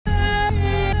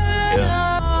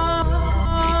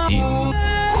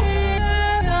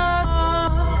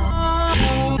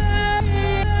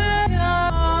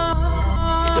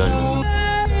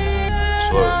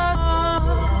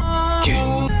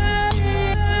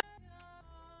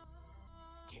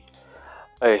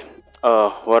Hey,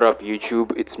 what up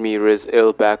YouTube? It's me Riz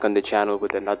Ill back on the channel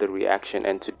with another reaction,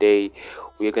 and today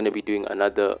we're gonna be doing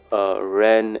another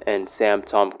Ren and Sam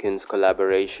Tompkins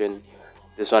collaboration.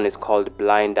 This one is called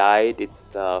Blind Eyed.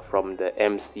 It's from the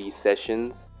MC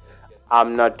Sessions.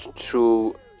 I'm not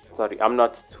too I'm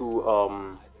not too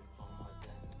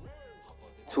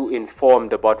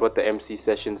informed about what the MC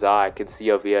Sessions are. I can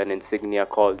see over here an insignia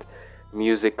called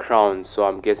Music Crown, so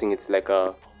I'm guessing it's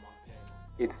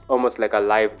almost like a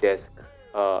live desk.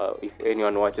 If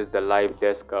anyone watches the live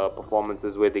desk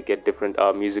performances where they get different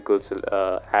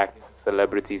acts,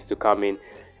 celebrities to come in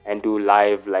and do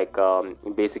live, like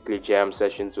basically jam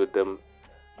sessions with them,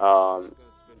 um,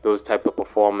 those type of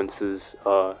performances.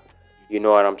 You know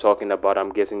what I'm talking about.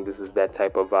 I'm guessing this is that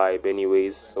type of vibe,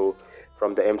 anyways. So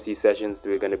from the MC sessions,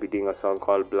 we're gonna be doing a song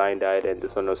called Blind Eyed, and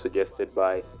this one was suggested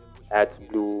by at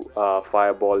Blue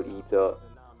Fireball Eater.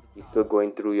 We're still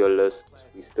going through your list.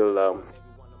 We're still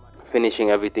finishing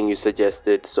everything you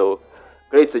suggested. So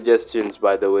great suggestions,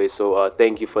 by the way. So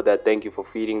thank you for that. Thank you for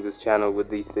feeding this channel with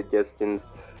these suggestions,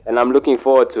 and I'm looking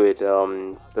forward to it.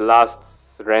 The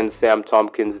last Ren Sam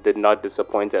Tompkins did not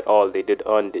disappoint at all. They did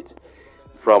earned it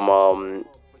from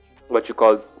what you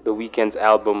call the Weeknd's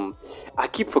album. I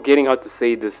keep forgetting how to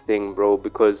say this thing, bro,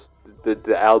 because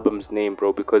the album's name,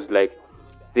 bro, because like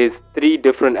there's three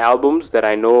different albums that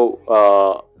I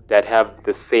know that have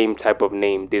the same type of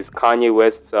name. There's Kanye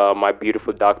West's My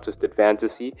Beautiful Dark Twisted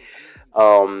Fantasy.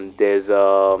 There's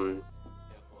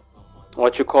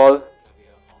what you call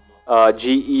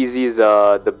G-Eazy's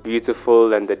The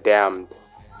Beautiful and the Damned,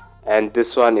 and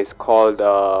this one is called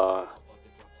the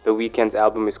Weeknd's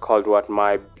album is called what?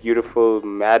 My Beautiful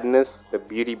Madness, the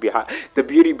beauty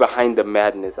behind the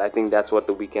madness. I think that's what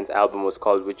the Weeknd's album was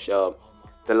called, which the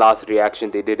last reaction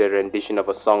they did a rendition of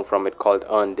a song from it called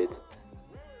Earned It.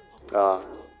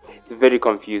 It's very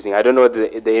confusing. I don't know,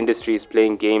 the industry is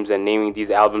playing games and naming these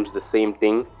albums the same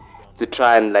thing to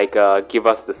try and like give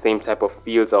us the same type of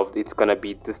feels of it's gonna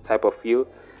be this type of feel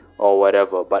or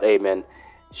whatever. But hey man,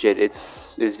 shit,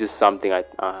 it's just something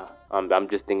I'm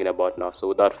just thinking about now. So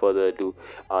without further ado,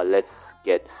 let's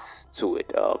get to it.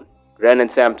 Ren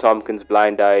and Sam Tompkins,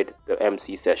 Blind Eyed, the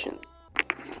MC Sessions.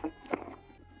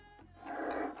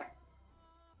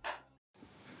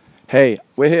 Hey,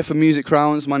 we're here for Music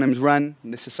Crowns. My name's Ren,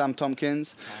 and this is Sam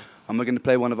Tompkins, and we're going to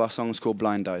play one of our songs called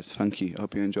Blind Eyed. Thank you. I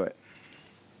hope you enjoy it.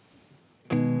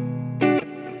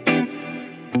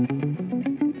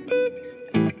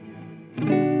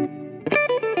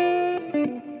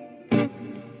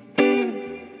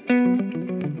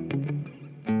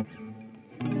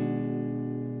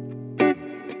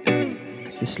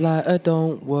 This lighter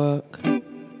don't work,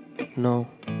 no.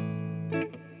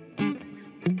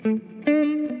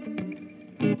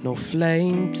 No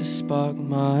flame to spark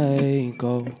my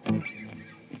goal.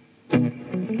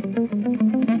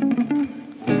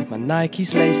 My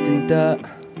Nike's laced in dirt.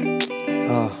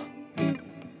 Oh.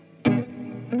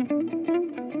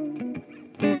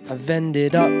 I've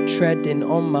ended up treading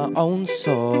on my own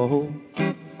soul.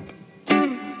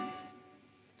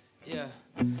 Yeah.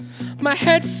 My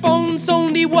headphones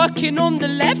only working on the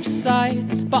left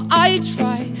side, but I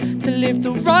try to live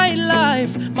the right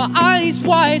life. My eyes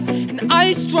wide and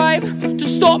I strive to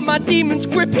stop my demons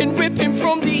gripping, ripping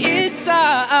from the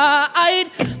inside.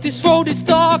 This road is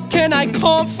dark and I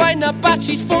can't find the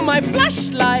batteries for my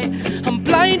flashlight. I'm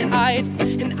blind-eyed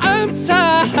and I'm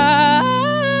tired.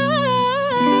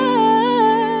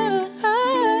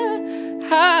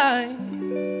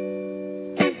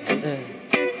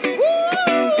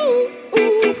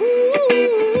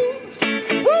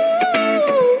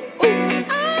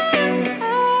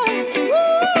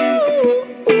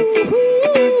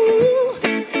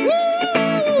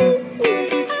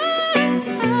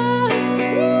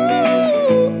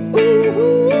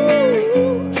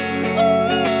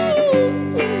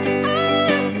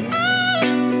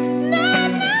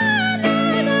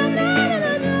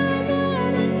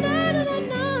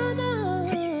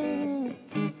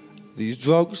 These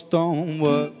drugs don't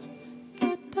work.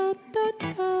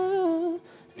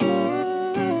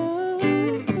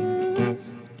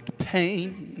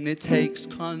 Pain, it takes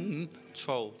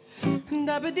control. I've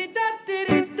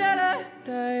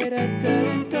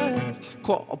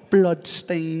got a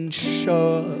blood-stained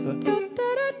shirt.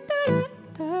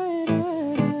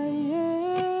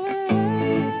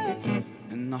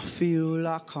 And I feel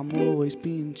like I'm always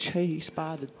being chased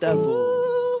by the devil.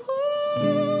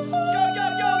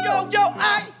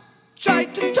 I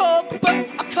tried to talk, but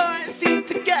I can't seem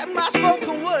to get my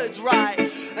spoken words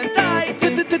right. And I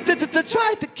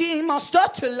tried to keep my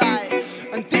stutter light.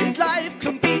 And this life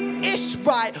can be ish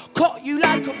right. right. Cut you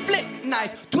like a flick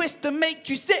knife, twist and make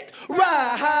you sick,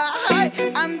 right.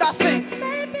 And I think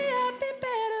maybe I'd be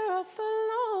better off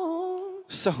alone.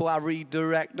 So I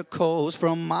redirect the calls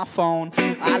from my phone.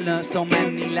 I learned so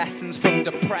many lessons from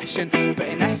depression, but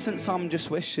in essence I'm just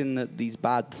wishing that these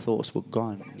bad thoughts were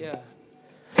gone. Yeah.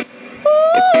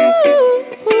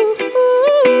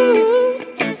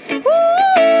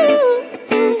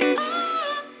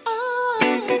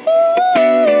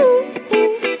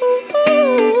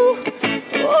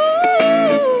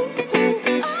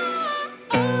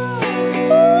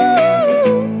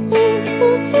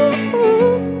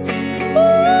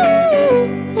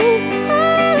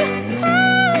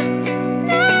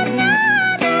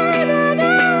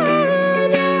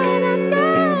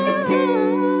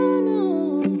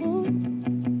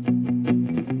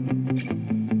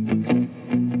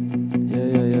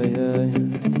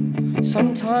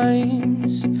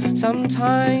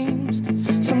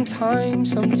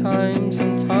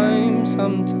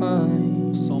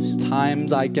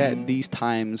 Sometimes I get these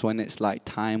times when it's like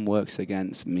time works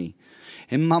against me.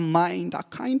 In my mind, I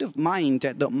kind of mind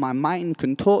that my mind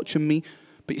can torture me.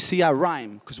 But you see, I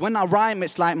rhyme. Because when I rhyme,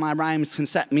 it's like my rhymes can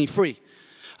set me free.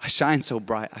 I shine so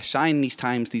bright. I shine these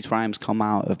times, these rhymes come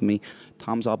out of me.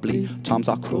 Times I bleed, times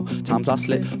I crawl, times I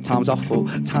slip, times I fall.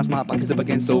 Times my back is up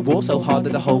against the wall so hard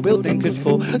that the whole building could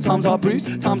fall. Times I bruise,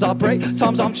 times I break,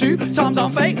 times I'm true, times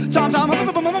I'm fake, times I'm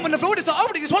up my moment. The floor is not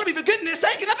opening, swallow me for goodness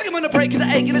sake. And I think I'm gonna break, cause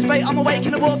I ache in this bait. I'm awake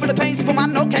in the war for the pain,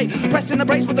 Superman, okay. Pressing the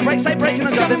brakes, but the brakes they breaking.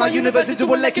 I'm driving my universe into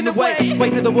a lake in the way.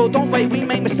 Waiting at the world, don't wait, we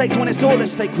make mistakes when it's all at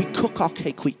stake. We cook our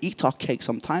cake, we eat our cake.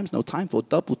 Sometimes no time for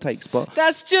double takes, but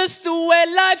that's just the way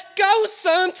life goes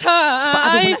sometimes. But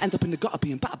I don't wanna end up in the gutter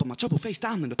being battered by my trouble face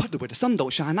down in the puddle where the sun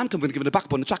don't shine. I'm gonna give it a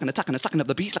backbone, the track and attacking, the stacking of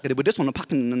the beast like I did with this one. I'm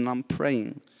packing and I'm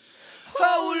praying.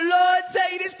 Oh Lord,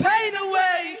 take this pain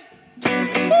away.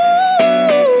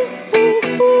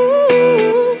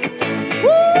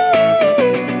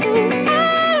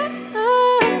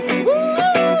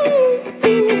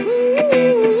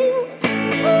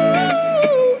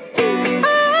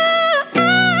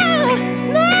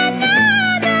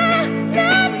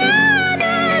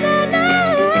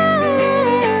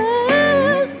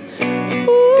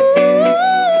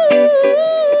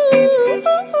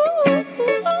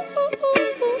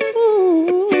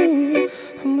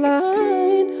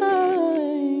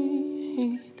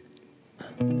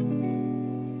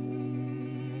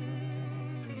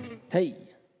 Hey,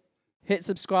 hit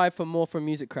subscribe for more from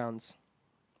Music Crowns.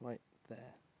 Right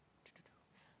there.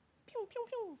 Pew, pew,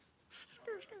 pew.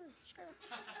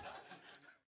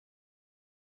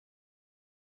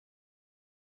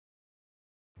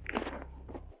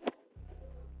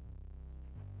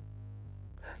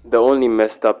 The only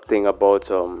messed up thing about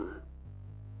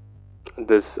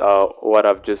this what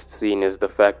I've just seen is the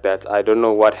fact that I don't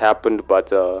know what happened, but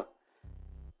the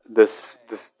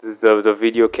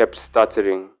video kept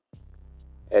stuttering,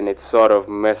 and it sort of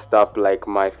messed up like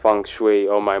my feng shui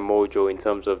or my mojo in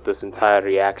terms of this entire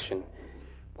reaction.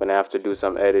 I'm gonna have to do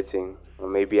some editing, or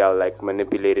maybe I'll like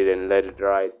manipulate it and let it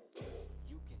ride.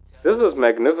 This was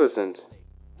magnificent.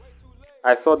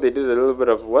 I thought they did a little bit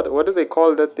of what do they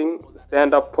call that thing?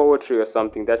 Stand-up poetry or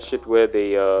something. That shit where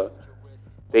they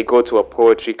go to a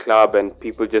poetry club and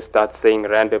people just start saying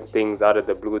random things out of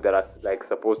the blue that are like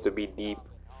supposed to be deep.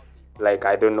 Like,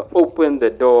 I don't know, open the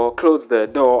door, close the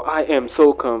door, I am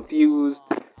so confused.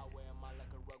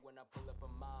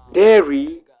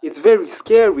 Dairy, it's very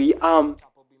scary, I'm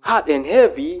hot and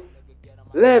heavy.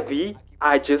 Levy,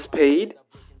 I just paid.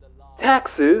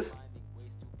 Taxes,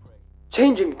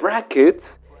 changing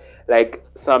brackets, like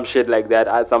some shit like that.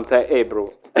 I sometimes, hey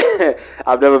bro,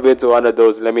 I've never been to one of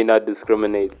those, let me not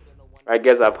discriminate. I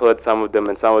guess I've heard some of them,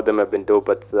 and some of them have been dope,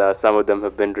 but some of them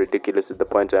have been ridiculous to the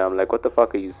point where I'm like, what the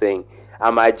fuck are you saying?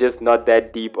 Am I just not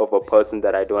that deep of a person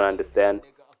that I don't understand?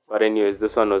 But anyways,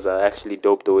 this one was actually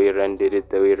dope, the way REN did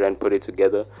it, the way REN put it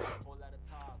together.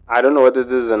 I don't know whether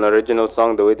this is an original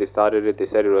song. The way they started it, they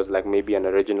said it was like maybe an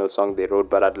original song they wrote,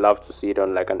 but I'd love to see it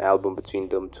on like an album between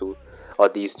them two, or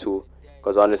these two,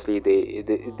 because honestly,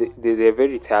 they're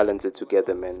very talented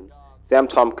together, man. Sam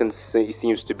Tompkins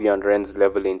seems to be on REN's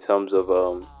level in terms of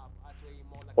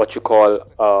what you call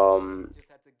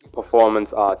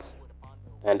performance arts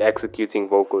and executing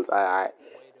vocals. I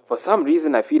for some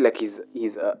reason I feel like he's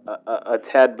a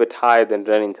tad bit higher than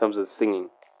REN in terms of singing.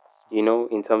 You know,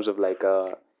 in terms of like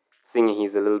singing,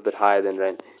 he's a little bit higher than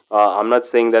REN. I'm not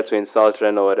saying that to insult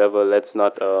REN or whatever. Let's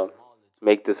not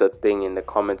make this a thing in the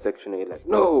comment section. You're like,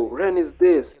 no, REN is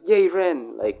this, yay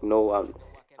REN. Like, no,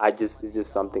 it's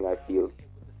just something I feel.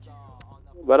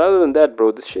 But other than that,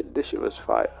 bro, this shit was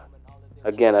fire.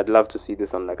 Again, I'd love to see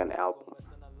this on like an album.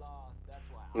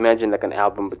 Imagine like an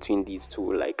album between these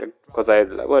two, like, because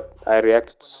I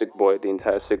reacted to Sick Boy, the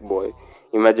entire Sick Boy.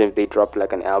 Imagine if they dropped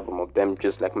like an album of them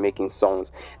just like making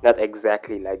songs, not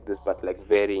exactly like this, but like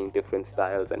varying different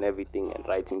styles and everything and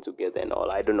writing together and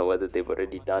all. I don't know whether they've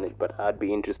already done it, but I'd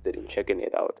be interested in checking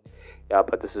it out. Yeah,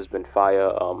 but this has been fire.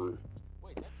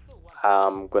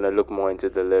 I'm gonna look more into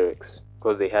the lyrics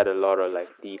because they had a lot of like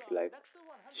deep like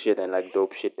shit and like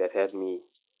dope shit that had me.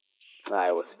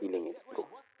 I was feeling it, bro.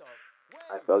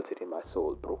 I felt it in my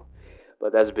soul, bro.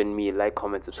 But that's been me. Like,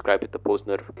 comment, subscribe, hit the post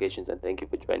notifications, and thank you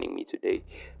for joining me today.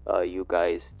 You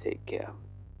guys take care.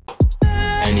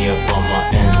 Any upon my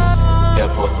ends, Air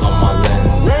Force on my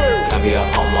lens, caviar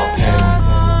on my pen,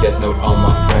 death note on